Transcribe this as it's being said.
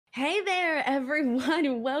Hey there,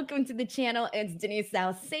 everyone. Welcome to the channel. It's Denise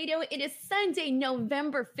Salcedo. It is Sunday,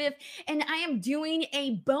 November 5th, and I am doing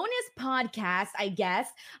a bonus podcast, I guess.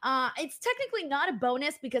 It's technically not a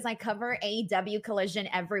bonus because I cover AEW Collision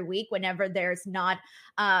every week whenever there's not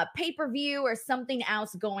pay-per-view or something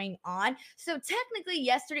else going on. So technically,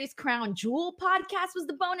 yesterday's Crown Jewel podcast was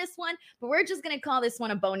the bonus one, but we're just going to call this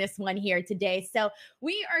one a bonus one here today. So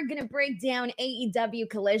we are going to break down AEW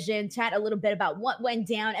Collision, chat a little bit about what went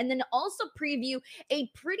down, and then also preview a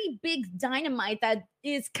pretty big dynamite that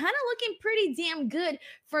is kind of looking pretty damn good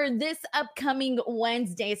for this upcoming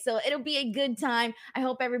Wednesday. So it'll be a good time. I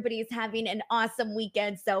hope everybody is having an awesome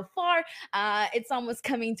weekend so far. It's almost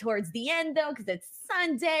coming towards the end though, because it's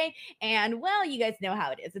Sunday. And well, you guys know how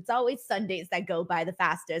it is. It's always Sundays that go by the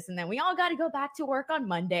fastest. And then we all got to go back to work on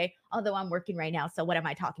Monday, although I'm working right now. So what am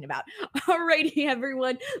I talking about? Alrighty,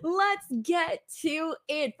 everyone, let's get to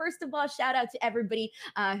it. First of all, shout out to everybody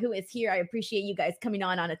who is here. I appreciate you guys coming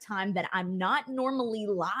on a time that I'm not normally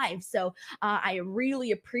live. So I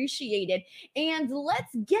really appreciate it. And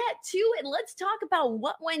let's get to it. Let's talk about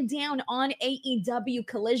what went down on AEW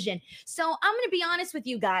Collision. So I'm going to be honest with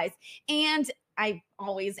you guys, and I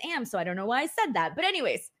always am, so I don't know why I said that. But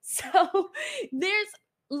anyways, so there's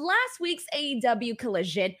last week's AEW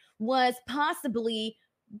Collision was possibly,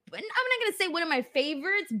 I'm not going to say one of my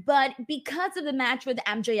favorites, but because of the match with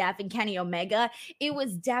MJF and Kenny Omega, it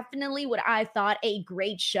was definitely what I thought a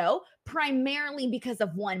great show, primarily because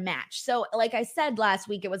of one match. So, like I said last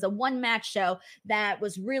week, it was a one match show that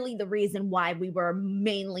was really the reason why we were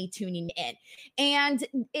mainly tuning in. And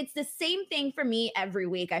it's the same thing for me every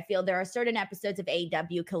week. I feel there are certain episodes of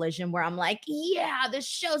AEW Collision where I'm like, yeah, this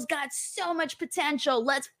show's got so much potential.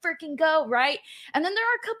 Let's freaking go, right? And then there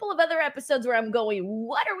are a couple of other episodes where I'm going,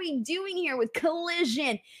 what are we doing here with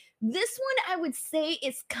Collision? This one, I would say,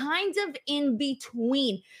 is kind of in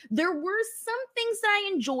between. There were some things that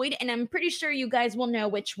I enjoyed, and I'm pretty sure you guys will know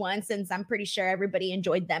which one, since I'm pretty sure everybody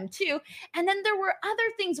enjoyed them too. And then there were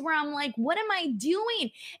other things where I'm like, what am I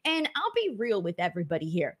doing? And I'll be real with everybody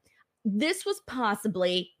here. This was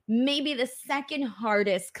possibly maybe the second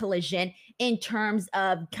hardest collision in terms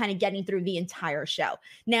of kind of getting through the entire show.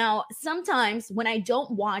 Now, sometimes when I don't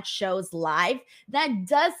watch shows live, that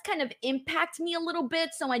does kind of impact me a little bit.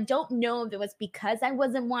 So I don't know if it was because I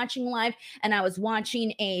wasn't watching live and I was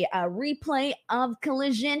watching a replay of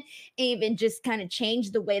Collision, if it just kind of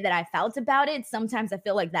changed the way that I felt about it. Sometimes I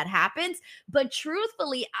feel like that happens. But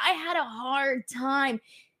truthfully, I had a hard time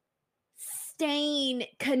staying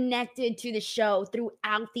connected to the show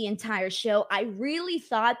throughout the entire show. I really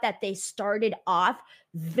thought that they started off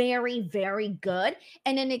very, very good.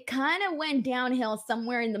 And then it kind of went downhill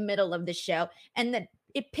somewhere in the middle of the show. And then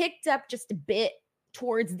it picked up just a bit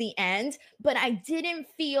towards the end, but I didn't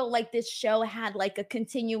feel like this show had like a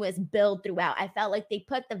continuous build throughout. I felt like they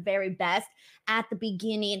put the very best at the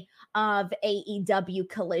beginning of AEW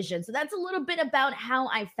Collision. So that's a little bit about how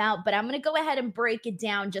I felt, but I'm going to go ahead and break it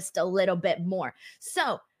down just a little bit more.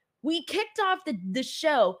 So we kicked off the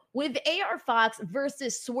show with AR Fox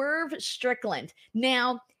versus Swerve Strickland.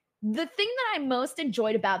 Now, the thing that I most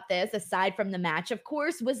enjoyed about this, aside from the match, of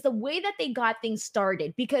course, was the way that they got things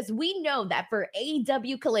started. Because we know that for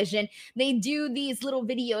AEW Collision, they do these little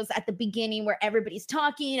videos at the beginning where everybody's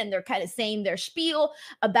talking and they're kind of saying their spiel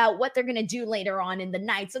about what they're going to do later on in the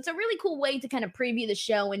night. So it's a really cool way to kind of preview the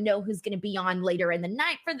show and know who's going to be on later in the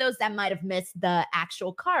night for those that might have missed the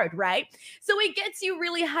actual card, right? So it gets you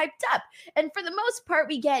really hyped up. And for the most part,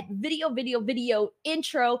 we get video,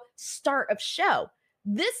 intro, start of show.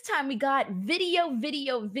 This time we got video.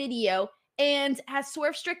 And as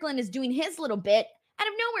Swerve Strickland is doing his little bit, out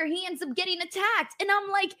of nowhere, he ends up getting attacked. And I'm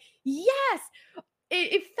like, yes,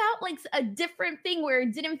 it felt like a different thing where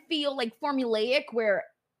it didn't feel like formulaic, where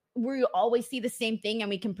we always see the same thing and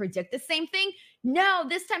we can predict the same thing. No,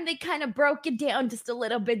 this time they kind of broke it down just a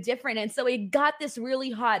little bit different. And so it got this really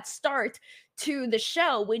hot start to the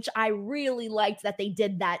show, which I really liked that they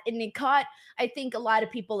did that. And it caught, I think, a lot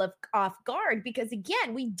of people off guard because,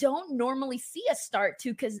 again, we don't normally see a start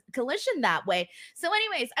to Collision that way. So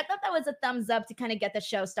anyways, I thought that was a thumbs up to kind of get the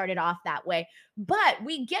show started off that way. But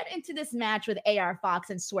we get into this match with AR Fox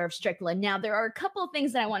and Swerve Strickland. Now, there are a couple of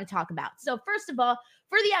things that I want to talk about. So first of all,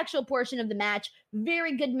 for the actual portion of the match,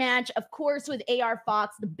 very good match. Of course, with AR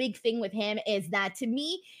Fox, the big thing with him is that, to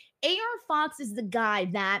me, AR Fox is the guy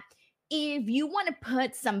that, if you want to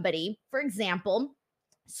put somebody, for example,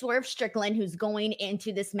 Swerve Strickland, who's going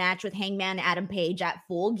into this match with Hangman Adam Page at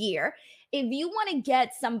Full Gear, if you want to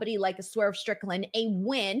get somebody like a Swerve Strickland a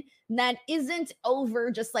win that isn't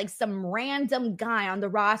over just like some random guy on the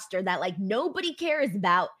roster that like nobody cares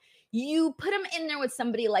about, you put him in there with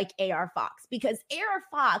somebody like AR Fox, because AR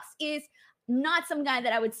Fox is not some guy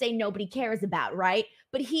that I would say nobody cares about, right?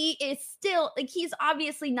 But he is still like, he's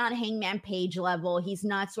obviously not Hangman Page level. He's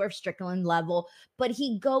not Swerve Strickland level, but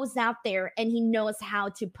he goes out there and he knows how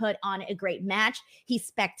to put on a great match. He's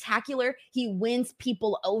spectacular. He wins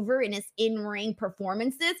people over in his in-ring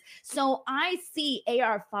performances. So I see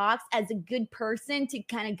AR Fox as a good person to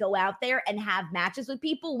kind of go out there and have matches with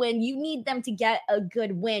people when you need them to get a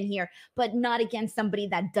good win here, but not against somebody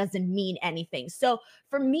that doesn't mean anything. So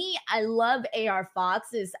for me, I love AR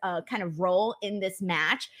Fox's kind of role in this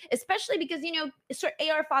match, especially because, you know,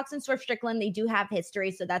 AR Fox and Swerve Strickland, they do have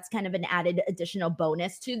history. So that's kind of an added additional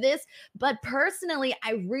bonus to this. But personally,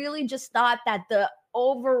 I really just thought that the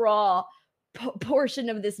overall portion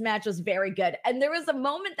of this match was very good. And there was a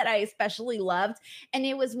moment that I especially loved, and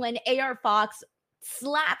it was when AR Fox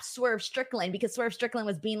slapped Swerve Strickland, because Swerve Strickland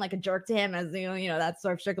was being like a jerk to him, as you know, that's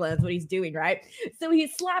Swerve Strickland, that's what he's doing, right? So he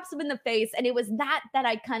slaps him in the face, and it was that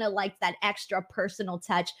I kind of liked, that extra personal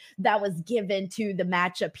touch that was given to the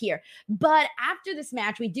matchup here. But after this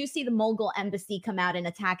match, we do see the Mogul Embassy come out and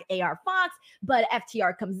attack AR Fox, but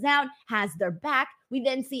FTR comes out, has their back. We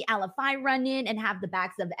then see Alify run in and have the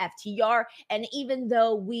backs of FTR, and even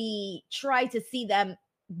though we try to see them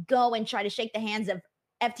go and try to shake the hands of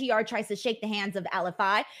FTR, tries to shake the hands of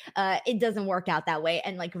Alify, it doesn't work out that way.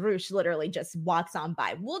 And like Roosh literally just walks on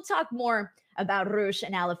by. We'll talk more about Roosh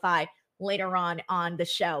and Alify later on the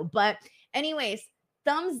show. But anyways,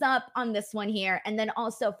 thumbs up on this one here. And then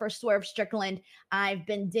also for Swerve Strickland, I've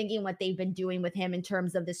been digging what they've been doing with him in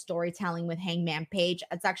terms of the storytelling with Hangman Page.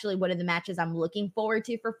 It's actually one of the matches I'm looking forward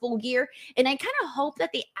to for Full Gear. And I kind of hope that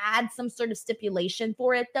they add some sort of stipulation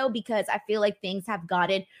for it, though, because I feel like things have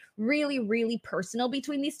gotten really, really personal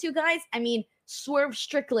between these two guys. I mean, Swerve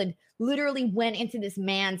Strickland literally went into this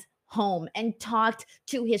man's home and talked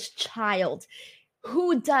to his child.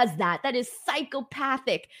 Who does that? That is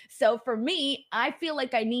psychopathic. So for me, I feel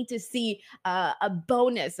like I need to see a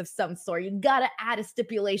bonus of some sort. You got to add a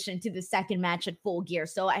stipulation to the second match at Full Gear.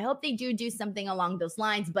 So I hope they do something along those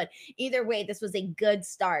lines. But either way, this was a good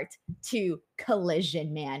start to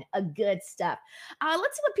Collision, man. A good stuff.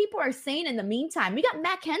 Let's see what people are saying in the meantime. We got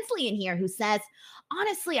Matt Hensley in here who says,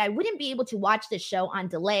 honestly, I wouldn't be able to watch this show on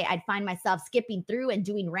delay. I'd find myself skipping through and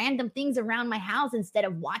doing random things around my house instead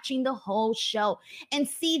of watching the whole show. And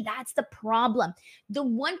see, that's the problem. The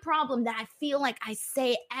one problem that I feel like I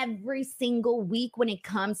say every single week when it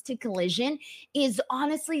comes to Collision is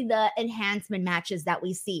honestly the enhancement matches that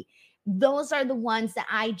we see. Those are the ones that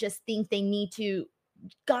I just think they need to,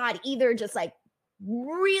 God, either just like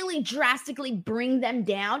really drastically bring them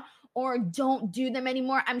down or don't do them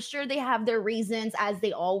anymore. I'm sure they have their reasons, as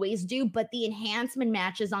they always do, but the enhancement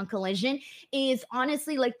matches on Collision is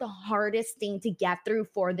honestly like the hardest thing to get through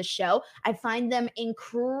for the show. I find them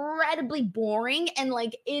incredibly boring, and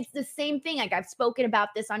like it's the same thing. Like I've spoken about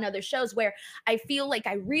this on other shows where I feel like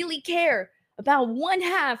I really care about one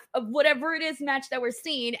half of whatever it is match that we're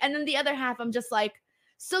seeing, and then the other half I'm just like,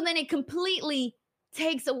 so then it completely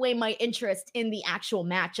takes away my interest in the actual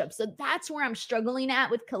matchup. So that's where I'm struggling at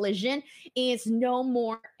with Collision, is no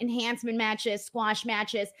more enhancement matches, squash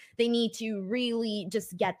matches. They need to really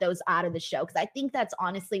just get those out of the show, because I think that's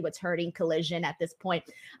honestly what's hurting Collision at this point.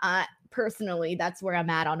 Personally, that's where I'm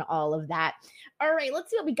at on all of that. All right,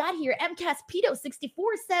 let's see what we got here. MCASPito64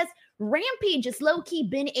 says, Rampage has low-key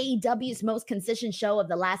been AEW's most consistent show of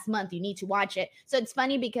the last month. You need to watch it. So it's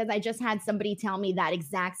funny because I just had somebody tell me that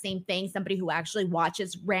exact same thing, somebody who actually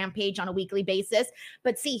watches Rampage on a weekly basis.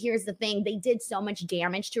 But see, here's the thing. They did so much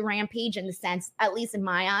damage to Rampage in the sense, at least in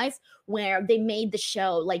my eyes, where they made the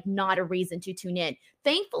show like not a reason to tune in.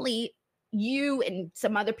 Thankfully, you and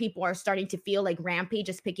some other people are starting to feel like Rampage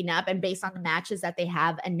is picking up, and based on the matches that they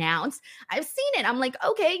have announced, I've seen it. I'm like,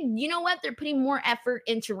 okay, you know what? They're putting more effort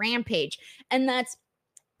into Rampage, and that's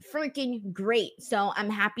freaking great. So I'm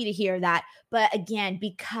happy to hear that. But again,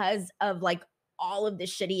 because of like all of the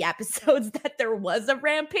shitty episodes that there was of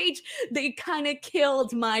Rampage, they kind of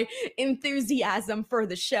killed my enthusiasm for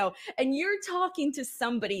the show. And you're talking to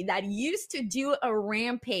somebody that used to do a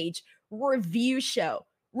Rampage review show.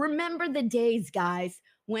 Remember the days, guys,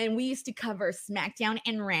 when we used to cover SmackDown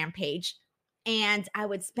and Rampage, and I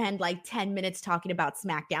would spend like 10 minutes talking about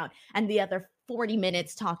SmackDown and the other 40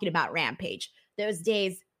 minutes talking about Rampage. Those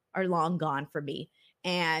days are long gone for me,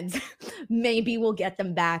 and maybe we'll get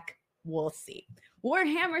them back. We'll see.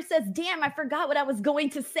 Warhammer says, damn, I forgot what I was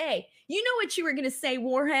going to say. You know what you were going to say,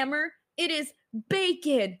 Warhammer? It is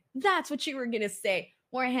bacon. That's what you were going to say.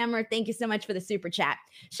 Warhammer, thank you so much for the super chat.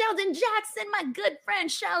 Sheldon Jackson, my good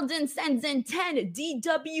friend Sheldon, sends in 10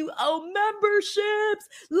 DWO memberships.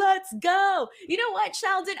 Let's go. You know what,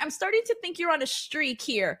 Sheldon? I'm starting to think you're on a streak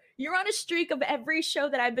here. You're on a streak of every show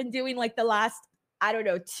that I've been doing like the last, I don't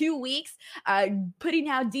know, 2 weeks, putting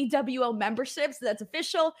out DWO memberships. That's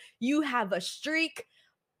official. You have a streak.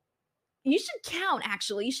 You should count,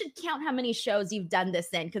 actually. You should count how many shows you've done this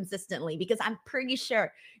in consistently, because I'm pretty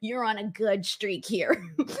sure you're on a good streak here.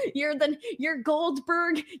 You're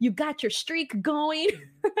Goldberg. You got your streak going.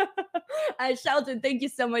 Sheldon, thank you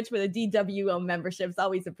so much for the DWO memberships.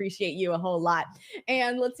 Always appreciate you a whole lot.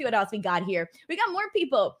 And let's see what else we got here. We got more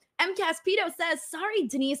people. M. Caspito says, sorry,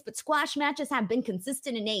 Denise, but squash matches have been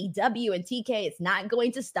consistent in AEW, and TK is not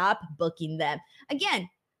going to stop booking them. Again,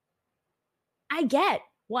 I get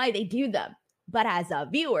why they do them, but as a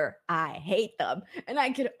viewer, I hate them. And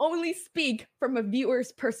I can only speak from a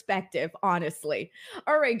viewer's perspective, honestly.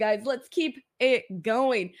 All right, guys, let's keep it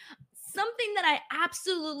going. Something that I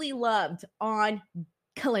absolutely loved on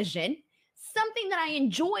Collision, something that I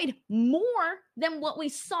enjoyed more than what we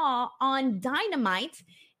saw on Dynamite,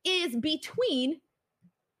 is between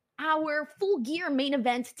our Full Gear main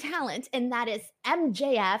event talent, and that is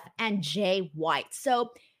MJF and Jay White.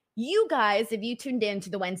 So you guys, if you tuned in to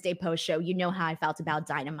the Wednesday post show, you know how I felt about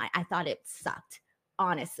Dynamite. I thought it sucked.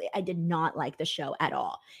 Honestly, I did not like the show at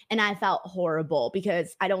all. And I felt horrible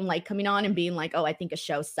because I don't like coming on and being like, oh, I think a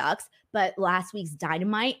show sucks. But last week's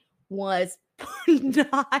Dynamite was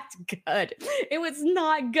not good. It was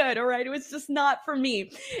not good. All right. It was just not for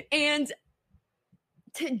me. And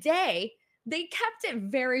today, they kept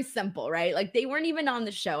it very simple, right? Like they weren't even on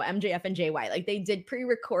the show, MJF and Jay White. Like they did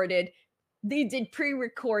pre-recorded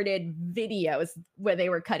videos where they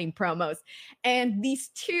were cutting promos. And these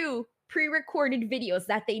two pre-recorded videos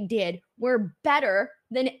that they did were better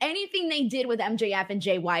than anything they did with MJF and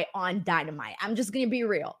Jay White on Dynamite. I'm just going to be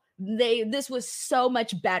real. This was so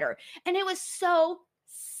much better. And it was so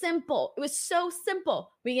simple. It was so simple.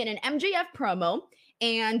 We get an MJF promo,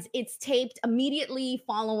 and it's taped immediately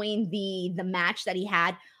following the match that he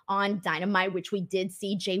had on Dynamite, which we did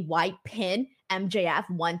see Jay White pin MJF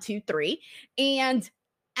 1, 2, 3. And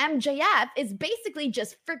MJF is basically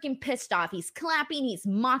just freaking pissed off. He's clapping, he's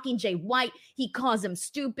mocking Jay White. He calls him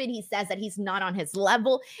stupid. He says that he's not on his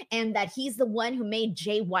level and that he's the one who made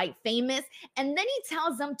Jay White famous. And then he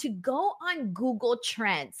tells them to go on Google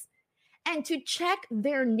Trends and to check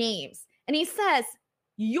their names. And he says,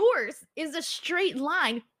 yours is a straight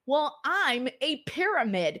line while I'm a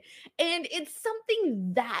pyramid. And it's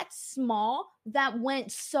something that small that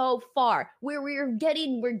went so far, where we're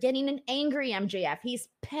getting an angry MJF. He's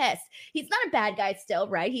pissed. He's not a bad guy still,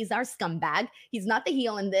 right? He's our scumbag. He's not the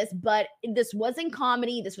heel in this, but this wasn't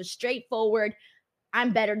comedy. This was straightforward.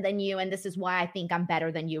 I'm better than you, and this is why I think I'm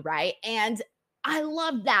better than you, right? And I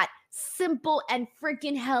love that. Simple and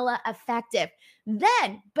freaking hella effective.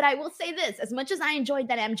 Then, but I will say this, as much as I enjoyed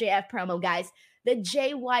that MJF promo, guys, the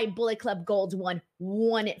Jay White Bullet Club Gold one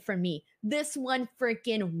won it for me. This one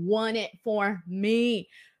freaking won it for me.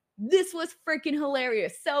 This was freaking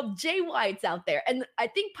hilarious. So Jay White's out there. And I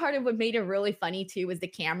think part of what made it really funny too was the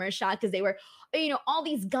camera shot, because they were, all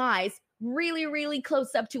these guys really, really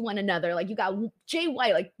close up to one another. Like you got Jay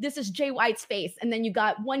White, like this is Jay White's face. And then you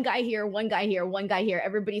got one guy here, one guy here, one guy here.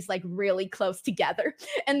 Everybody's like really close together.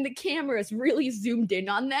 And the camera is really zoomed in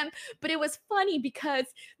on them. But it was funny because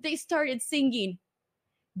they started singing,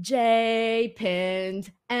 Jay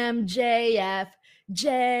pinned MJF,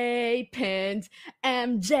 Jay pinned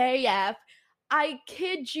MJF. I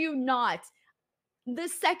kid you not. The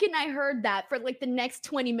second I heard that, for like the next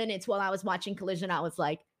 20 minutes while I was watching Collision, I was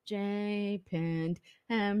like, Jay pinned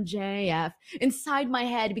MJF inside my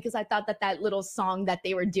head, because I thought that little song that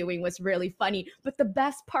they were doing was really funny. But the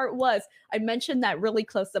best part was, I mentioned that really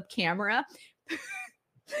close-up camera.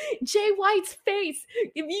 Jay White's face.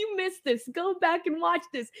 If you missed this, go back and watch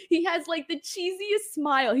this. He has like the cheesiest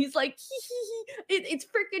smile. He's like, hee hee hee. It's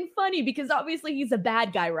freaking funny because obviously he's a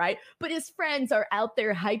bad guy, right? But his friends are out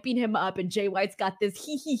there hyping him up, and Jay White's got this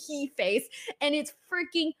hee hee hee face, and it's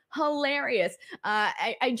freaking hilarious.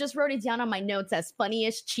 I just wrote it down on my notes as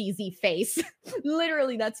funniest cheesy face.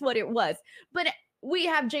 Literally, that's what it was. But we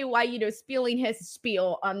have Jay White, spilling his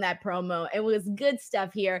spiel on that promo. It was good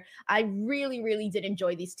stuff here. I really, really did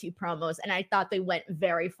enjoy these two promos, and I thought they went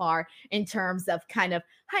very far in terms of kind of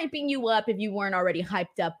hyping you up if you weren't already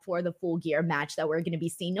hyped up for the Full Gear match that we're going to be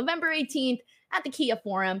seeing November 18th at the Kia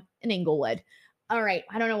Forum in Inglewood. All right,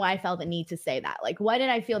 I don't know why I felt the need to say that. Like, why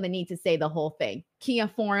did I feel the need to say the whole thing? Kia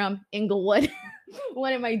Forum, Inglewood.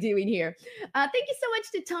 What am I doing here? Thank you so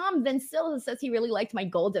much to Tom Vincil, who says he really liked my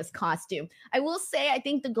Goldust costume. I will say, I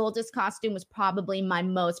think the Goldust costume was probably my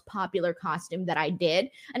most popular costume that I did.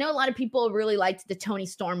 I know a lot of people really liked the Tony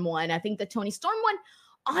Storm one. I think the Tony Storm one,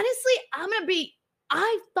 honestly,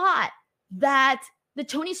 I thought that the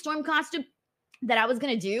Tony Storm costume that I was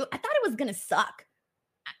going to do, I thought it was going to suck.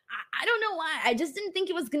 I don't know why. I just didn't think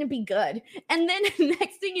it was going to be good. And then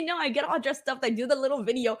next thing you know, I get all dressed up. I do the little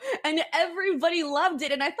video and everybody loved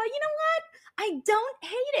it. And I thought, you know what? I don't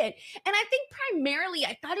hate it. And I think primarily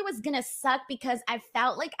I thought it was going to suck because I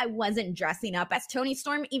felt like I wasn't dressing up as Tony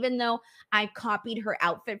Storm, even though I copied her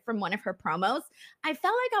outfit from one of her promos. I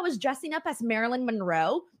felt like I was dressing up as Marilyn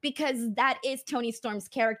Monroe because that is Tony Storm's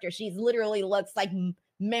character. She literally looks like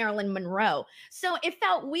Marilyn Monroe. So it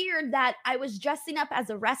felt weird that I was dressing up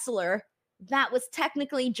as a wrestler that was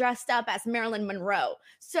technically dressed up as Marilyn Monroe.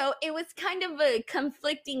 So it was kind of a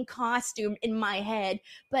conflicting costume in my head.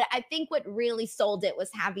 But I think what really sold it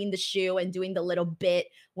was having the shoe and doing the little bit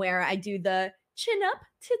where I do the chin up,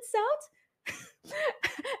 tits out, and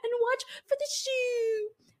watch for the shoe.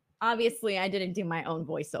 Obviously, I didn't do my own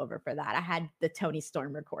voiceover for that. I had the Tony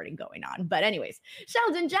Storm recording going on. But anyways,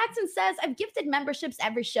 Sheldon Jackson says, I've gifted memberships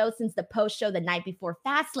every show since the post show the night before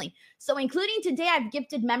Fastlane. So including today, I've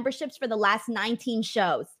gifted memberships for the last 19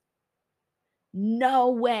 shows.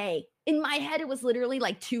 No way. In my head, it was literally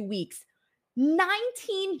like 2 weeks.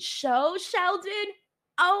 19 shows, Sheldon?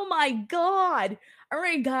 Oh my God. All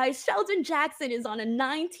right, guys. Sheldon Jackson is on a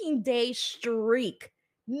 19-day streak.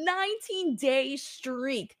 19-day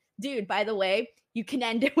streak. Dude, by the way, you can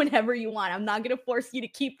end it whenever you want. I'm not going to force you to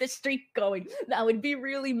keep the streak going. That would be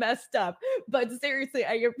really messed up. But seriously,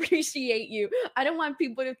 I appreciate you. I don't want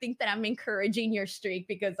people to think that I'm encouraging your streak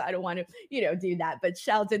because I don't want to, do that. But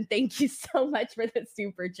Sheldon, thank you so much for the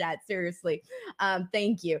super chat. Seriously.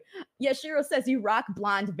 Thank you. Yashiro says you rock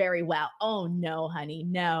blonde very well. Oh, no, honey.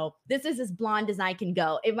 No. This is as blonde as I can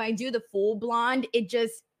go. If I do the full blonde, it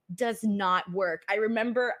just does not work. I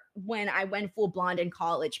remember when I went full blonde in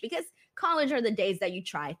college, because college are the days that you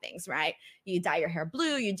try things, right? You dye your hair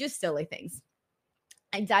blue, you do silly things.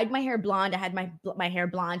 I dyed my hair blonde. I had my hair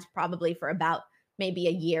blonde probably for about maybe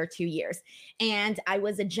a year, 2 years. And I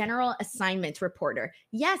was a general assignment reporter.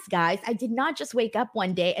 Yes, guys, I did not just wake up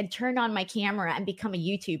one day and turn on my camera and become a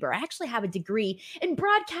YouTuber. I actually have a degree in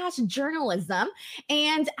broadcast journalism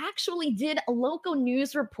and actually did local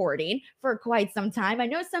news reporting for quite some time. I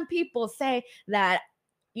know some people say that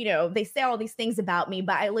they say all these things about me,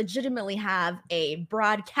 but I legitimately have a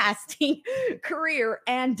broadcasting career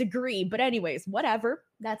and degree. But anyways, whatever.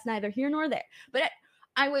 That's neither here nor there. But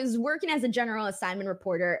I was working as a general assignment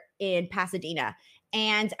reporter in Pasadena.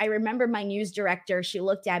 And I remember my news director, she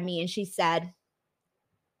looked at me and she said,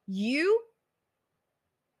 "You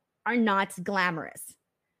are not glamorous.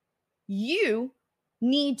 You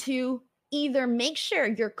need to either make sure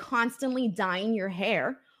you're constantly dyeing your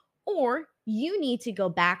hair, or you need to go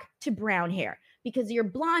back to brown hair because your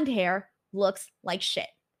blonde hair looks like shit.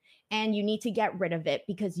 And you need to get rid of it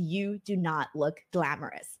because you do not look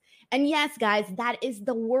glamorous." And yes, guys, that is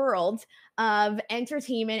the world of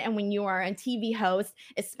entertainment. And when you are a TV host,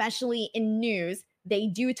 especially in news, they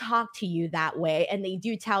do talk to you that way. And they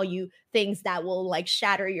do tell you things that will like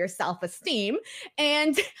shatter your self-esteem.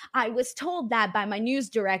 And I was told that by my news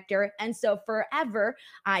director. And so forever,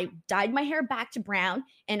 I dyed my hair back to brown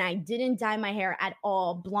and I didn't dye my hair at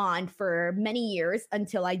all blonde for many years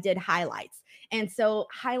until I did highlights. And so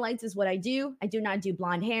highlights is what I do. I do not do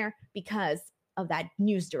blonde hair because of that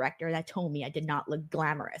news director that told me I did not look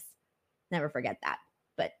glamorous. Never forget that.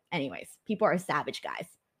 But anyways, people are savage, guys.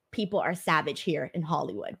 People are savage here in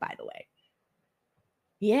Hollywood, by the way.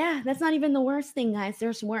 Yeah, that's not even the worst thing, guys.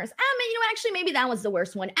 There's worse. Actually, maybe that was the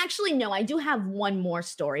worst one. Actually, no, I do have one more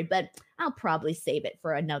story, but I'll probably save it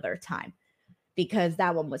for another time because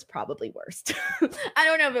that one was probably worst. I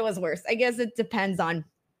don't know if it was worse. I guess it depends on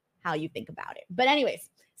how you think about it. But anyways,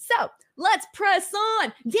 so let's press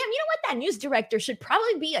on. Damn, you know what? That news director should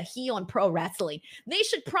probably be a heel in pro wrestling. They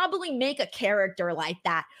should probably make a character like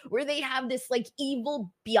that where they have this like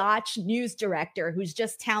evil biatch news director who's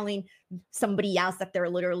just telling somebody else that they're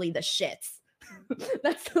literally the shits.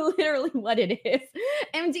 That's literally what it is.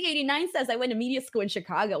 MD89 says, I went to media school in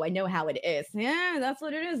Chicago. I know how it is. Yeah, that's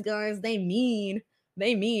what it is, guys. They mean.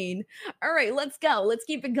 All right, let's go. Let's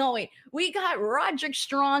keep it going. We got Roderick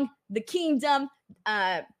Strong, the Kingdom.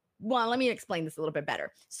 Well, let me explain this a little bit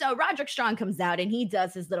better. So Roderick Strong comes out and he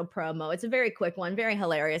does his little promo. It's a very quick one, very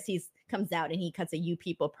hilarious. He comes out and he cuts a You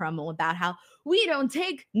People promo about how we don't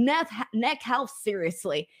take neck health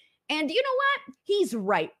seriously. And you know what? He's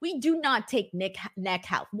right. We do not take neck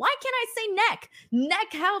health. Why can't I say neck?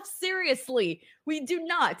 Neck health, seriously. We do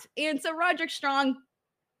not. And so Roderick Strong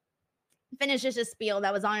finishes his spiel.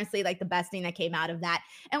 That was honestly like the best thing that came out of that.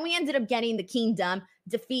 And we ended up getting the Kingdom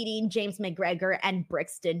defeating James McGregor and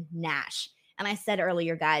Brixton Nash. And I said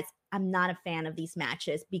earlier, guys, I'm not a fan of these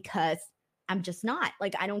matches because I'm just not.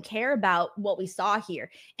 Like, I don't care about what we saw here.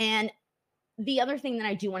 And the other thing that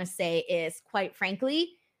I do want to say is, quite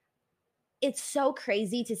frankly, it's so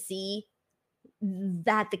crazy to see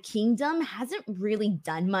that the Kingdom hasn't really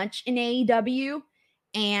done much in AEW.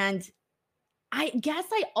 And I guess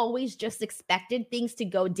I always just expected things to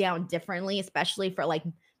go down differently, especially for like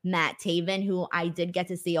Matt Taven, who I did get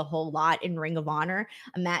to see a whole lot in Ring of Honor.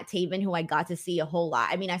 Matt Taven, who I got to see a whole lot.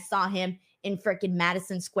 I mean, I saw him in freaking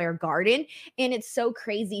Madison Square Garden. And it's so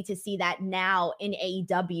crazy to see that now in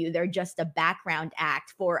AEW, they're just a background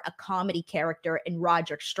act for a comedy character in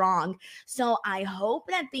Roderick Strong. So I hope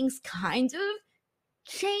that things kind of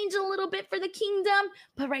change a little bit for the Kingdom,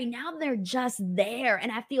 but right now they're just there.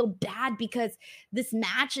 And I feel bad because this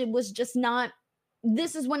match, it was just not,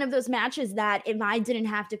 this is one of those matches that if I didn't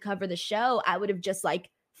have to cover the show, I would have just like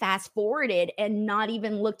fast forwarded and not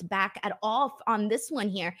even looked back at all on this one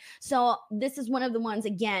here. So this is one of the ones,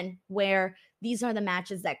 again, where these are the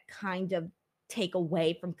matches that kind of take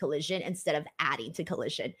away from Collision instead of adding to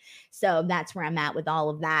Collision. So that's where I'm at with all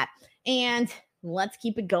of that. And let's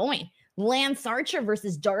keep it going. Lance Archer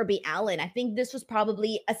versus Darby Allin. I think this was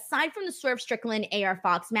probably, aside from the Swerve Strickland AR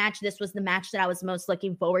Fox match, this was the match that I was most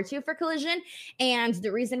looking forward to for Collision. And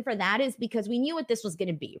the reason for that is because we knew what this was going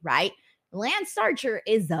to be, right? Lance Archer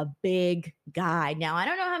is a big guy. Now, I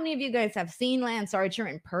don't know how many of you guys have seen Lance Archer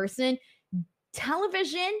in person.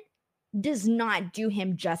 Television does not do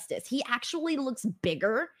him justice. He actually looks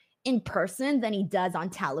bigger in person than he does on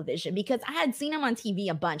television, because I had seen him on TV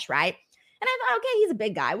a bunch, right? And I thought, okay, he's a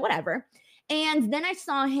big guy, whatever. And then I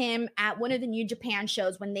saw him at one of the New Japan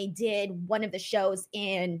shows when they did one of the shows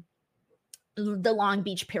in the Long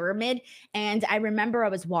Beach Pyramid. And I remember I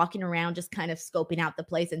was walking around just kind of scoping out the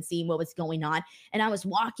place and seeing what was going on. And I was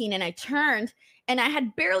walking and I turned and I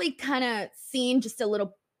had barely kind of seen just a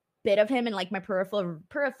little bit of him in like my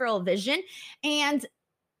peripheral vision. And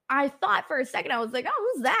I thought for a second, I was like,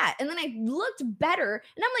 oh, who's that? And then I looked better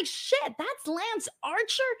and I'm like, shit, that's Lance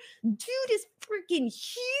Archer. Dude is freaking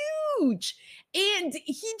huge. And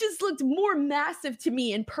he just looked more massive to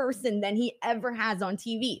me in person than he ever has on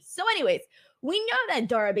TV. So anyways, we know that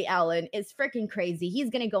Darby Allin is freaking crazy.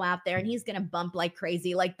 He's going to go out there and he's going to bump like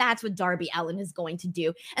crazy. Like, that's what Darby Allin is going to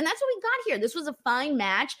do. And that's what we got here. This was a fine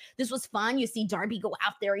match. This was fun. You see Darby go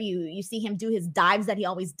out there. You see him do his dives that he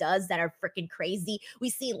always does that are freaking crazy.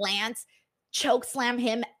 We see Lance choke slam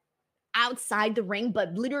him outside the ring,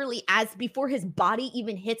 but literally as before his body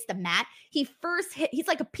even hits the mat, he's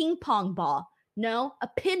like a ping pong ball. No, a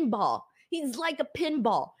pinball. He's like a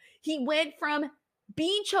pinball. He went from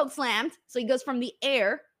being chokeslammed, so he goes from the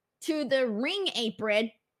air to the ring apron,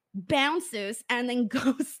 bounces, and then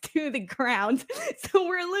goes to the ground. So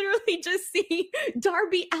we're literally just seeing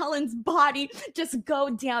Darby Allin's body just go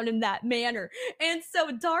down in that manner. And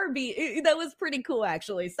so Darby, that was pretty cool,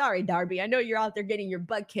 actually. Sorry, Darby. I know you're out there getting your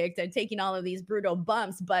butt kicked and taking all of these brutal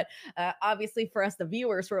bumps, but obviously for us, the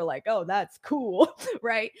viewers, were like, oh, that's cool,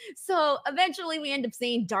 right? So eventually we end up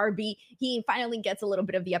seeing Darby. He finally gets a little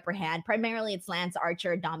bit of the upper hand. Primarily, it's Lance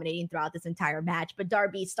Archer dominating throughout this entire match, but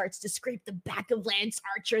Darby starts to scrape the back of Lance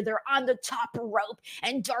Archer. They're on the top rope,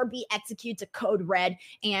 and Darby executes a code red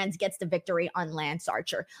and gets the victory on Lance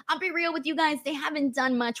Archer. I'll be real with you guys. They haven't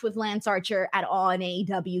done much with Lance Archer at all in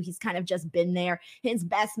AEW. He's kind of just been there. His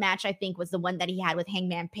best match, I think, was the one that he had with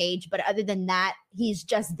Hangman Page. But other than that, he's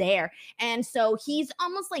just there. And so he's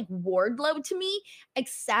almost like Wardlow to me,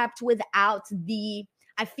 except without the...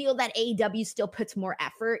 I feel that AEW still puts more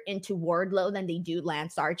effort into Wardlow than they do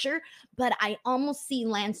Lance Archer, but I almost see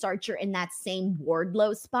Lance Archer in that same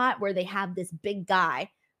Wardlow spot where they have this big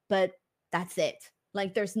guy, but that's it.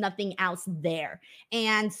 Like, there's nothing else there.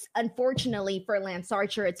 And unfortunately for Lance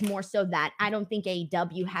Archer, it's more so that I don't think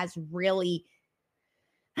AEW has really...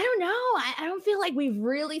 I don't know. I don't feel like we've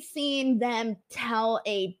really seen them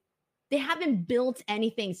they haven't built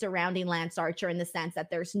anything surrounding Lance Archer in the sense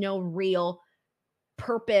that there's no real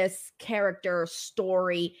purpose, character,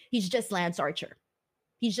 story. He's just Lance Archer.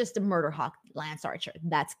 He's just a murder hawk, Lance Archer.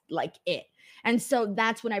 That's like it. And so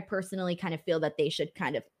that's when I personally kind of feel that they should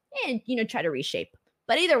kind of, try to reshape.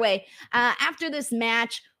 But either way, after this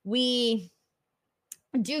match, we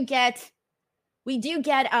do get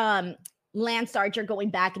Lance Archer going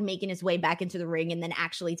back and making his way back into the ring and then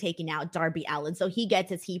actually taking out Darby Allin. So he gets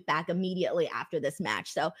his heat back immediately after this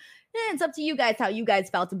match. So it's up to you guys how you guys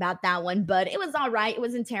felt about that one, but it was all right. It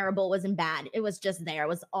wasn't terrible. It wasn't bad. It was just there. It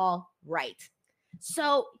was all right.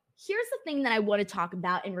 So here's the thing that I want to talk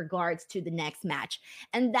about in regards to the next match.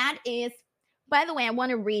 And that is, by the way, I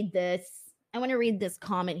want to read this. I want to read this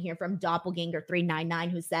comment here from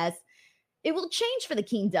Doppelganger399 who says, it will change for the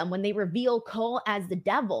kingdom when they reveal Cole as the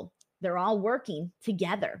devil. They're all working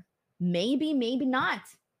together. Maybe, maybe not.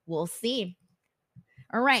 We'll see.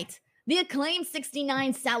 All right. The Acclaim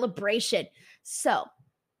 69 celebration. So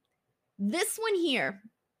this one here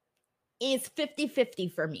is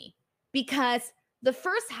 50-50 for me because the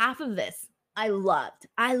first half of this, I loved.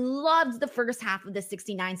 I loved the first half of the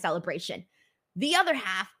 69 celebration. The other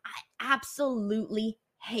half, I absolutely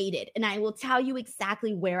hated. And I will tell you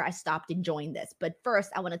exactly where I stopped enjoying this. But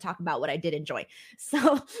first, I want to talk about what I did enjoy.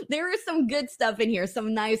 So there is some good stuff in here,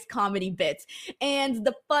 some nice comedy bits. And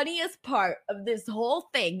the funniest part of this whole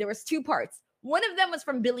thing, there was two parts. One of them was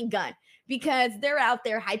from Billy Gunn because they're out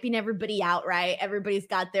there hyping everybody out, right? Everybody's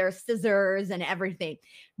got their scissors and everything.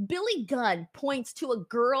 Billy Gunn points to a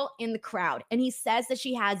girl in the crowd and he says that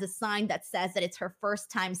she has a sign that says that it's her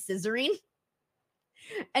first time scissoring.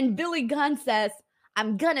 And Billy Gunn says,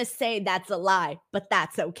 I'm gonna say that's a lie, but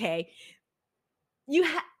that's okay.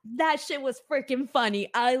 That shit was freaking funny.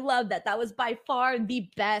 I love that. That was by far the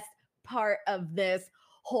best part of this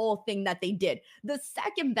whole thing that they did. The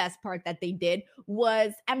second best part that they did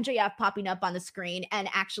was MJF popping up on the screen and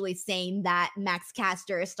actually saying that Max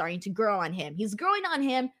Caster is starting to grow on him. He's growing on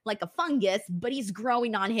him like a fungus, but he's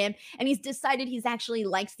growing on him and he's decided he's actually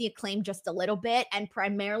likes the Acclaim just a little bit. And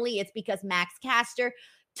primarily it's because Max Caster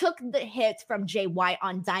took the hit from Jay White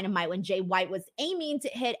on Dynamite when Jay White was aiming to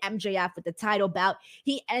hit MJF with the title belt.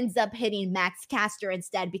 He ends up hitting Max Caster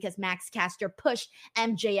instead because Max Caster pushed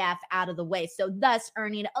MJF out of the way. So thus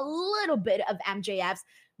earning a little bit of MJF's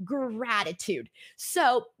gratitude.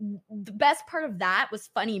 So the best part of that was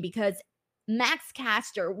funny because Max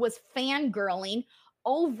Caster was fangirling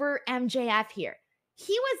over MJF here.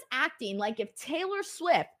 He was acting like if Taylor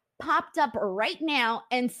Swift popped up right now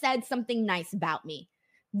and said something nice about me.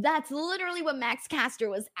 That's literally what Max Caster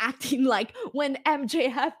was acting like when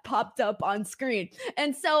MJF popped up on screen.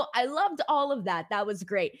 And so I loved all of that. That was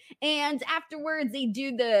great. And afterwards, they do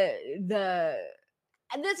and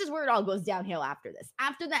this is where it all goes downhill after this.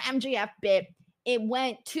 After the MJF bit, it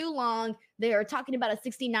went too long. They are talking about a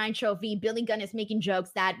 69 trophy. Billy Gunn is making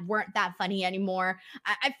jokes that weren't that funny anymore.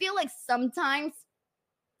 I feel like sometimes.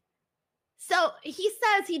 So he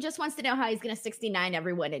says he just wants to know how he's going to 69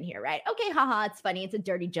 everyone in here, right? Okay, haha, it's funny. It's a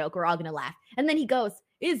dirty joke. We're all going to laugh. And then he goes,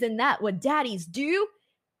 isn't that what daddies do?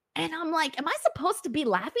 And I'm like, am I supposed to be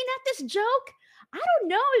laughing at this joke? I don't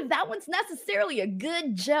know if that one's necessarily a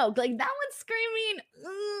good joke. Like that one's screaming,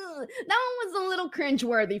 ugh. That one was a little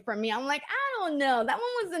cringeworthy for me. I'm like, I don't know. That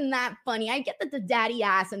one wasn't that funny. I get that the daddy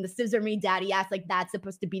ass and the scissor me daddy ass, like that's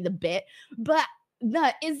supposed to be the bit. But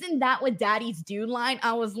the isn't that what daddies do line,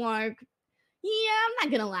 I was like, yeah, I'm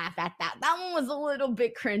not going to laugh at that. That one was a little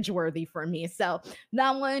bit cringeworthy for me. So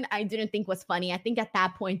that one I didn't think was funny. I think at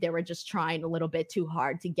that point, they were just trying a little bit too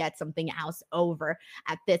hard to get something else over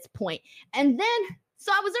at this point. And then,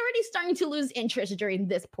 so I was already starting to lose interest during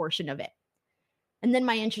this portion of it. And then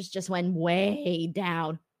my interest just went way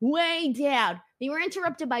down, way down. They were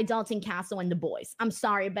interrupted by Dalton Castle and the boys. I'm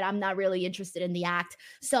sorry, but I'm not really interested in the act.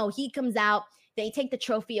 So he comes out. They take the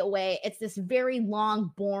trophy away. It's this very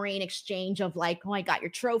long, boring exchange of like, oh, I got your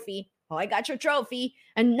trophy. Oh, I got your trophy.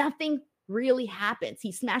 And nothing really happens.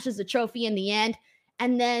 He smashes the trophy in the end.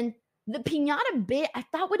 And then the piñata bit I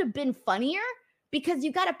thought would have been funnier because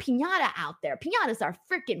you got a piñata out there. Piñatas are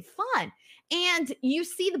freaking fun. And you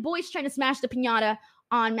see the boys trying to smash the piñata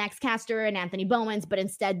on Max Caster and Anthony Bowens, but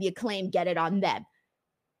instead the Acclaim get it on them.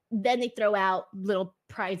 Then they throw out little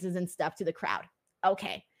prizes and stuff to the crowd.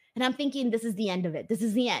 Okay. And I'm thinking, this is the end of it. This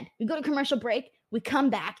is the end. We go to commercial break, we come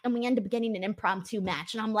back, and we end up getting an impromptu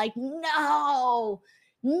match. And I'm like, no,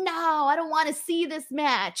 I don't want to see this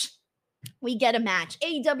match. We get a match.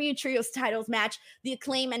 AEW Trios titles match. The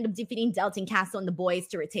Acclaim end up defeating Dalton Castle and the boys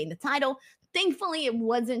to retain the title. Thankfully, it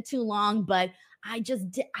wasn't too long, but I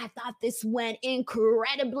thought this went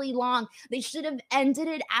incredibly long. They should have ended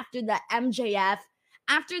it after the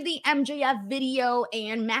MJF video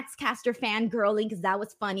and Max Caster fangirling, because that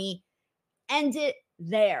was funny. End it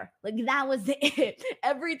there. Like that was it.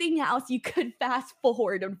 Everything else you could fast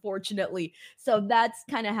forward, unfortunately. So that's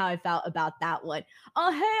kind of how I felt about that one.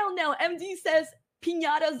 Oh, hell no. MD says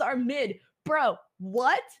piñatas are mid. Bro,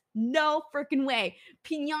 what? No freaking way.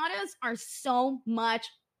 Piñatas are so much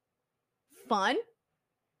fun,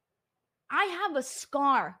 I have a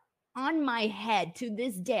scar on my head to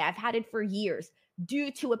this day. I've had it for years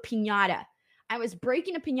due to a piñata. I was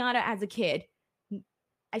breaking a piñata as a kid.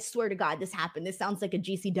 I swear to God, this happened. This sounds like a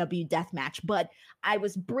GCW death match, but I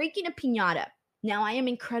was breaking a piñata. Now, I'm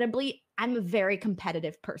a very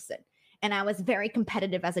competitive person, and I was very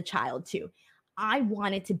competitive as a child too. I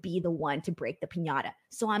wanted to be the one to break the piñata.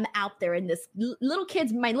 So I'm out there in this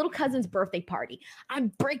my little cousin's birthday party.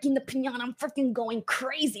 I'm breaking the piñata. I'm freaking going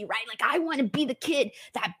crazy, right? Like, I want to be the kid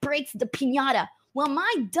that breaks the piñata. Well,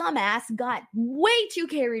 my dumbass got way too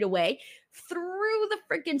carried away, threw the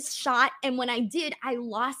freaking shot. And when I did, I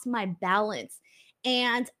lost my balance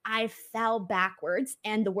and I fell backwards.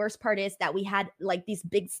 And the worst part is that we had like these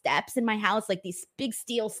big steps in my house, like these big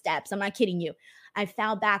steel steps. I'm not kidding you. I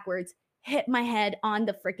fell backwards, hit my head on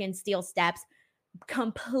the freaking steel steps,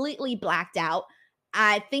 completely blacked out.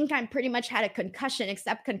 I think I pretty much had a concussion,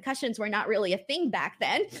 except concussions were not really a thing back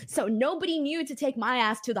then. So nobody knew to take my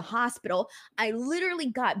ass to the hospital. I literally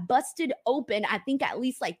got busted open, I think at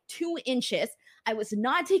least like 2 inches. I was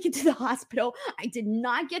not taken to the hospital. I did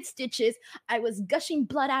not get stitches. I was gushing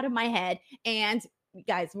blood out of my head. And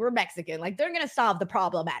guys, we're Mexican. Like, they're gonna solve the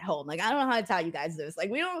problem at home. Like, I don't know how to tell you guys this. Like,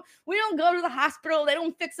 we don't go to the hospital. They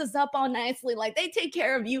don't fix us up all nicely. Like, they take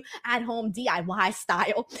care of you at home, DIY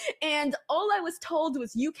style. And all I was told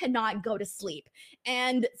was, you cannot go to sleep.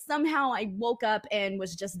 And somehow I woke up and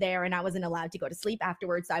was just there, and I wasn't allowed to go to sleep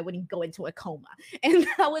afterwards. So I wouldn't go into a coma. And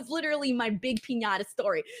that was literally my big piñata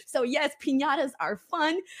story. So yes, piñatas are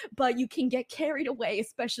fun, but you can get carried away,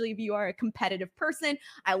 especially if you are a competitive person.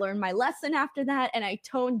 I learned my lesson after that, and I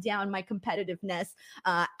toned down my competitiveness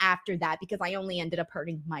after that, because I only ended up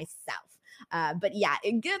hurting myself. But yeah,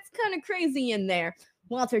 it gets kind of crazy in there.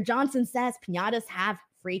 Walter Johnson says piñatas have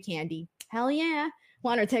free candy. Hell yeah.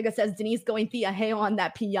 Juan Ortega says Denise going Thea Hail on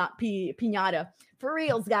that piñata. For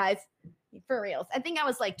reals, guys. For reals. I think I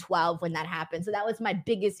was like 12 when that happened. So that was my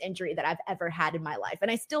biggest injury that I've ever had in my life. And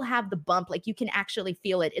I still have the bump. Like, you can actually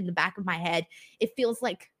feel it in the back of my head. It feels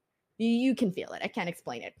like you can feel it. I can't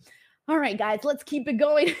explain it. All right, guys, let's keep it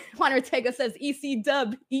going. Juan Ortega says EC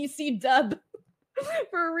dub.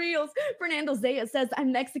 For reals. Fernando Zaya says,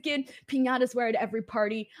 I'm Mexican. Piñatas were at every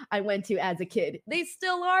party I went to as a kid. They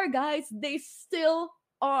still are, guys. They still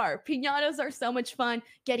are. Piñatas are so much fun.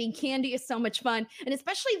 Getting candy is so much fun. And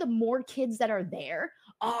especially the more kids that are there,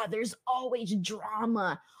 there's always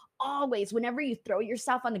drama. Always, whenever you throw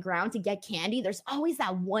yourself on the ground to get candy, there's always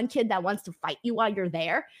that one kid that wants to fight you while you're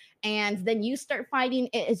there. And then you start fighting,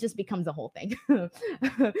 it just becomes a whole thing.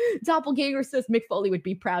 Doppelganger says Mick Foley would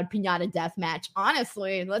be proud. Piñata death match.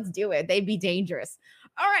 Honestly, let's do it. They'd be dangerous.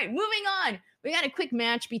 All right, moving on. We got a quick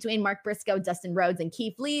match between Mark Briscoe, Dustin Rhodes, and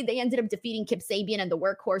Keith Lee. They ended up defeating Kip Sabian and the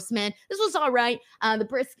Workhorsemen. This was all right.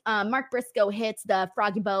 Mark Briscoe hits the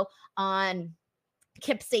Froggy Bow on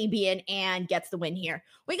Kip Sabian and gets the win here.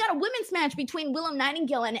 We got a women's match between Willow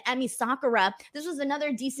Nightingale and Emi Sakura. This was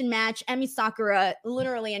another decent match. Emi Sakura,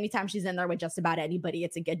 literally anytime she's in there with just about anybody,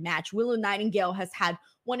 it's a good match. Willow Nightingale has had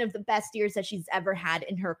one of the best years that she's ever had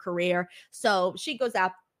in her career. So she goes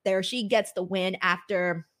out there. She gets the win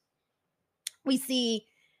after we see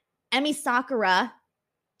Emi Sakura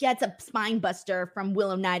gets a spine buster from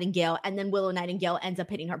Willow Nightingale, and then Willow Nightingale ends up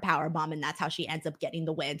hitting her power bomb, and that's how she ends up getting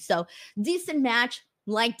the win. So decent match,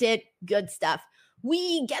 liked it, good stuff.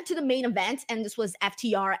 We get to the main event, and this was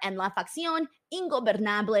FTR and La Facción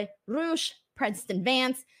Ingobernable, Rouge, Preston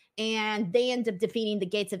Vance, and they end up defeating the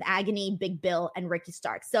Gates of Agony, Big Bill, and Ricky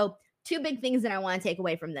Stark. So 2 big things that I want to take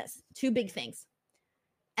away from this. 2 big things.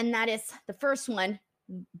 And that is, the first one,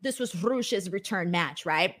 this was Rouge's return match,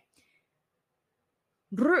 right?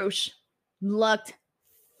 Rouge looked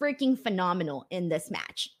freaking phenomenal in this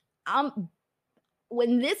match.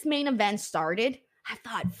 When this main event started, I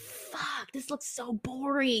thought, fuck, this looks so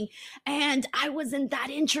boring. And I wasn't that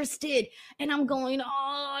interested. And I'm going,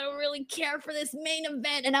 I don't really care for this main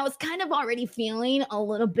event. And I was kind of already feeling a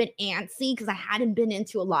little bit antsy because I hadn't been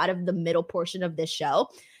into a lot of the middle portion of this show.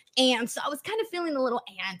 And so I was kind of feeling a little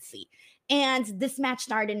antsy. And this match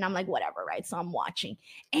started and I'm like, whatever, right? So I'm watching.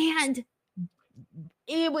 And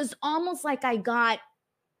it was almost like I got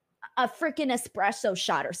a freaking espresso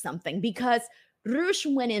shot or something, because Rouge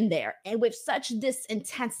went in there and with such this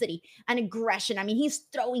intensity and aggression. I mean, he's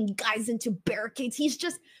throwing guys into barricades. He's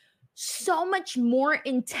just so much more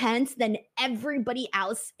intense than everybody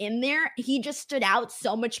else in there. He just stood out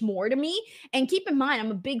so much more to me. And keep in mind,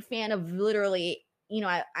 I'm a big fan of literally,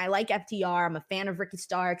 I like FTR. I'm a fan of Ricky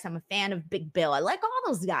Starks. I'm a fan of Big Bill. I like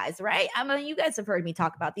all those guys, right? You guys have heard me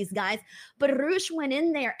talk about these guys. But Rouge went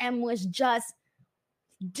in there and was just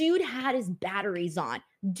Dude had his batteries on.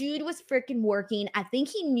 Dude was freaking working. I think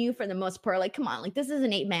he knew for the most part, like, come on, like, this is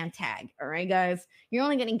an 8-man tag. All right, guys, you're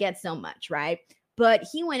only going to get so much, right? But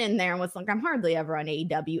he went in there and was like, I'm hardly ever on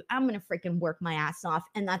AEW. I'm going to freaking work my ass off.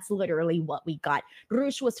 And that's literally what we got.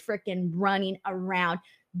 Rush was freaking running around,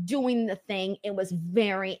 doing the thing. It was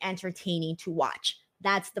very entertaining to watch.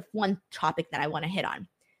 That's the one topic that I want to hit on.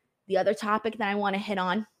 The other topic that I want to hit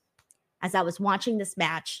on, as I was watching this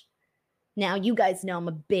match, now you guys know I'm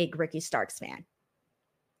a big Ricky Starks fan.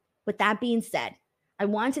 With that being said, I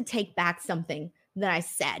want to take back something that I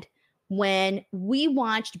said when we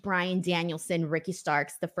watched Bryan Danielson, Ricky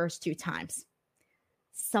Starks the first 2 times.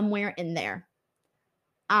 Somewhere in there,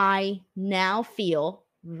 I now feel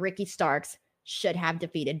Ricky Starks should have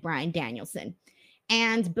defeated Bryan Danielson.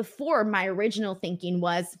 And before, my original thinking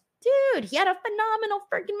was, dude, he had a phenomenal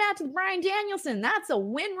freaking match with Bryan Danielson. That's a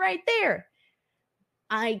win right there.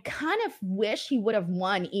 I kind of wish he would have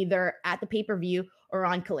won either at the pay-per-view or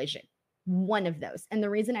on Collision. One of those. And the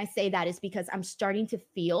reason I say that is because I'm starting to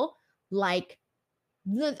feel like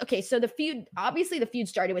so the feud, obviously the feud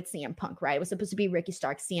started with CM Punk, right? It was supposed to be Ricky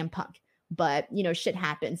Starks, CM Punk. But, shit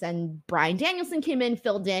happens. And Bryan Danielson came in,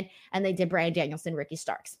 filled in, and they did Bryan Danielson, Ricky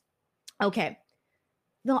Starks. Okay.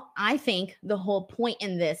 I think the whole point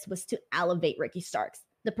in this was to elevate Ricky Starks.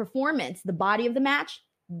 The performance, the body of the match,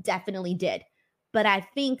 definitely did. But I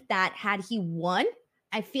think that had he won,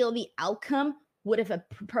 I feel the outcome would have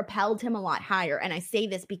propelled him a lot higher. And I say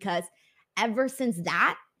this because ever since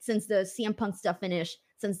the CM Punk stuff finished,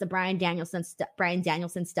 since the Bryan Danielson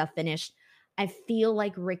stuff finished, I feel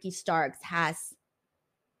like Ricky Starks has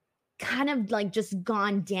kind of like just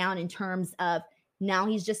gone down in terms of now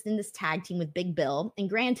he's just in this tag team with Big Bill. And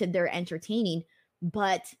granted, they're entertaining,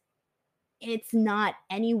 but it's not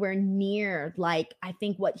anywhere near like I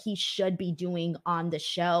think what he should be doing on the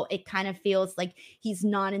show. It kind of feels like he's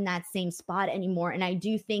not in that same spot anymore. And I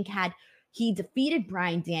do think had he defeated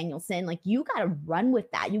Bryan Danielson, like you got to run with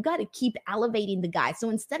that. You got to keep elevating the guy. So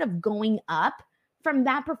instead of going up from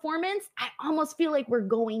that performance, I almost feel like we're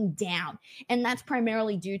going down. And that's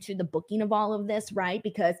primarily due to the booking of all of this, right?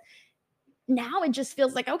 Because now it just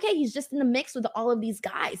feels like, okay, he's just in the mix with all of these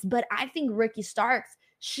guys. But I think Ricky Starks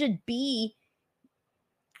should be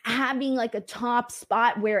having like a top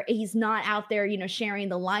spot where he's not out there, sharing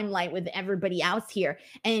the limelight with everybody else here.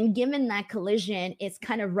 And given that Collision is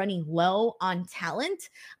kind of running low on talent,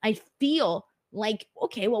 I feel like,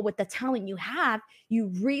 okay, well, with the talent you have,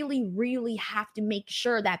 you really, really have to make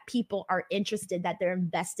sure that people are interested, that they're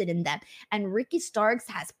invested in them. And Ricky Starks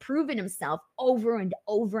has proven himself over and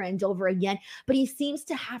over and over again, but he seems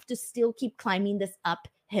to have to still keep climbing this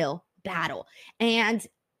uphill battle. And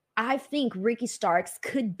I think Ricky Starks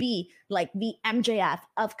could be like the MJF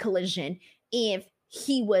of Collision if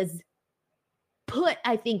he was put,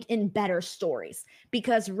 I think, in better stories.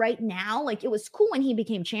 Because right now, like it was cool when he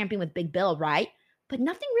became champion with Big Bill, right? But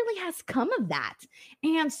nothing really has come of that.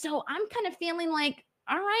 And so I'm kind of feeling like,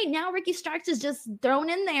 all right, now Ricky Starks is just thrown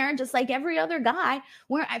in there just like every other guy,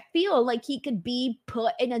 where I feel like he could be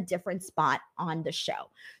put in a different spot on the show.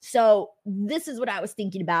 So this is what I was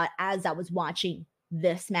thinking about as I was watching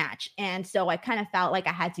this match. And so I kind of felt like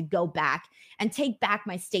I had to go back and take back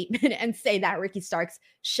my statement and say that Ricky Starks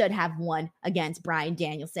should have won against Bryan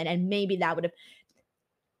Danielson. And maybe that would have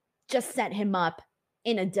just set him up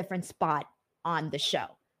in a different spot on the show.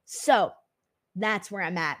 So that's where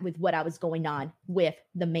I'm at with what I was going on with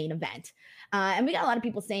the main event. And we got a lot of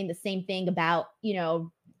people saying the same thing about,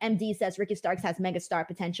 MD says Ricky Starks has megastar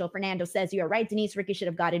potential. Fernando says, you are right, Denise, Ricky should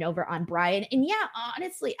have gotten over on Bryan. And yeah,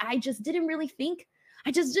 honestly, I just didn't really think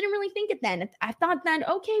it then. I thought that,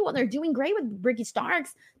 okay, well, they're doing great with Ricky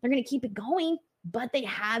Starks. They're going to keep it going, but they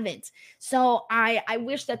haven't. So I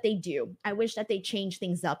wish that they do. I wish that they change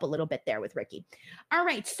things up a little bit there with Ricky. All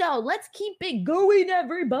right, so let's keep it going,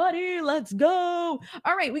 everybody. Let's go.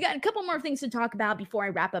 All right, we got a couple more things to talk about before I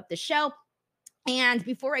wrap up the show. And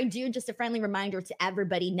before I do, just a friendly reminder to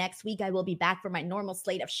everybody, next week I will be back for my normal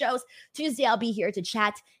slate of shows. Tuesday, I'll be here to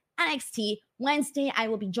chat NXT. Wednesday, I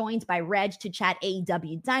will be joined by Reg to chat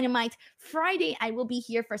AEW Dynamite. Friday, I will be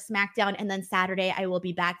here for SmackDown. And then Saturday, I will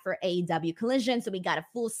be back for AEW Collision. So we got a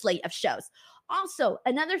full slate of shows. Also,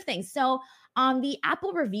 another thing. So on the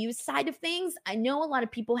Apple reviews side of things, I know a lot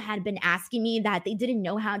of people had been asking me that they didn't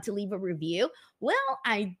know how to leave a review. Well,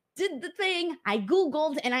 I did the thing. I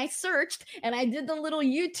Googled and I searched and I did the little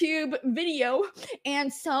YouTube video.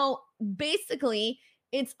 And so basically,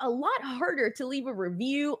 it's a lot harder to leave a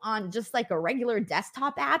review on just like a regular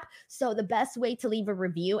desktop app. So the best way to leave a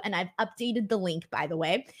review, and I've updated the link, by the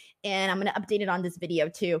way, and I'm going to update it on this video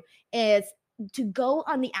too, is to go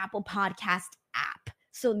on the Apple Podcast app.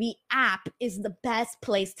 So the app is the best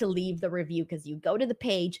place to leave the review because you go to the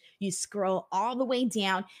page, you scroll all the way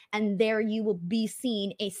down, and there you will be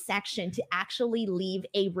seeing a section to actually leave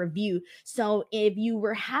a review. So if you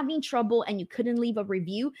were having trouble and you couldn't leave a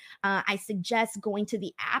review, I suggest going to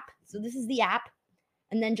the app. So this is the app,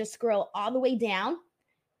 and then just scroll all the way down.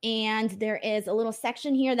 And there is a little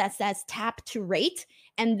section here that says tap to rate.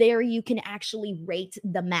 And there you can actually rate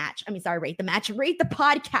the match. Rate the match, rate the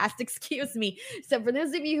podcast, excuse me. So for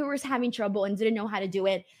those of you who were having trouble and didn't know how to do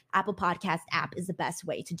it, Apple Podcast app is the best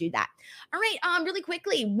way to do that. All right, really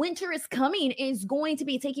quickly, Winter is Coming is going to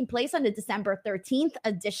be taking place on the December 13th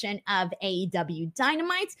edition of AEW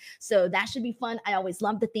Dynamite. So that should be fun. I always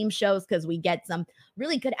love the theme shows because we get some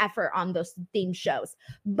really good effort on those theme shows.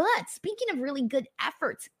 But speaking of really good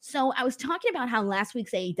efforts, so I was talking about how last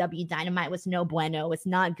week's AEW Dynamite was no bueno. It's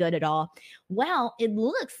not good at all. Well, it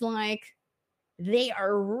looks like they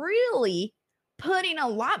are really putting a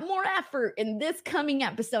lot more effort in this coming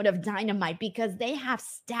episode of Dynamite because they have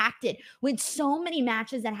stacked it with so many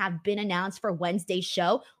matches that have been announced for Wednesday's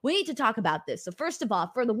show. We need to talk about this. So first of all,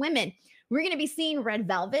 for the women, we're going to be seeing Red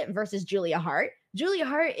Velvet versus Julia Hart. Julia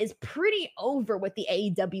Hart is pretty over with the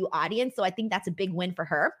AEW audience, so I think that's a big win for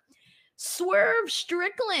her. Swerve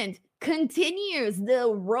Strickland continues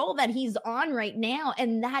the role that he's on right now,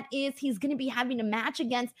 and that is he's going to be having a match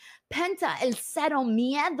against Penta El Cero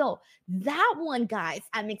Miedo. That one, guys,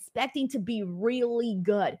 I'm expecting to be really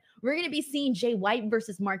good. We're going to be seeing Jay White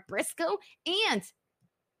versus Mark Briscoe, and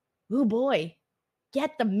oh boy,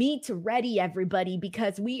 get the meat ready, everybody,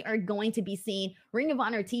 because we are going to be seeing Ring of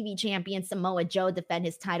Honor TV champion Samoa Joe defend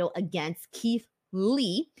his title against Keith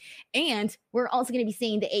Lee. And we're also going to be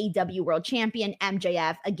seeing the AEW World Champion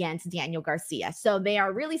MJF against Daniel Garcia. So they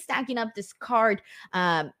are really stacking up this card,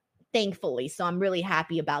 thankfully. So I'm really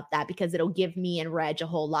happy about that because it'll give me and Reg a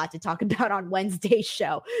whole lot to talk about on Wednesday's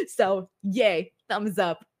show. So yay, thumbs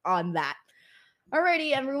up on that.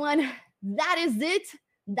 Alrighty, everyone. That is it.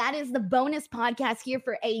 That is the bonus podcast here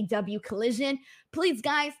for AEW Collision. Please,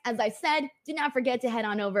 guys, as I said, do not forget to head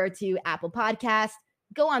on over to Apple Podcasts.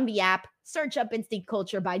 Go on the app, search up Instinct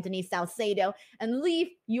Culture by Denise Salcedo, and leave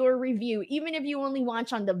your review. Even if you only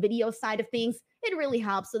watch on the video side of things, it really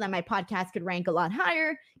helps so that my podcast could rank a lot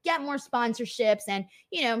higher, get more sponsorships, and,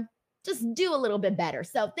 just do a little bit better.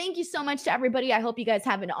 So thank you so much to everybody. I hope you guys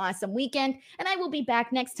have an awesome weekend, and I will be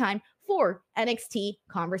back next time for NXT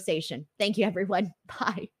Conversation. Thank you, everyone.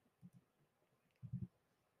 Bye.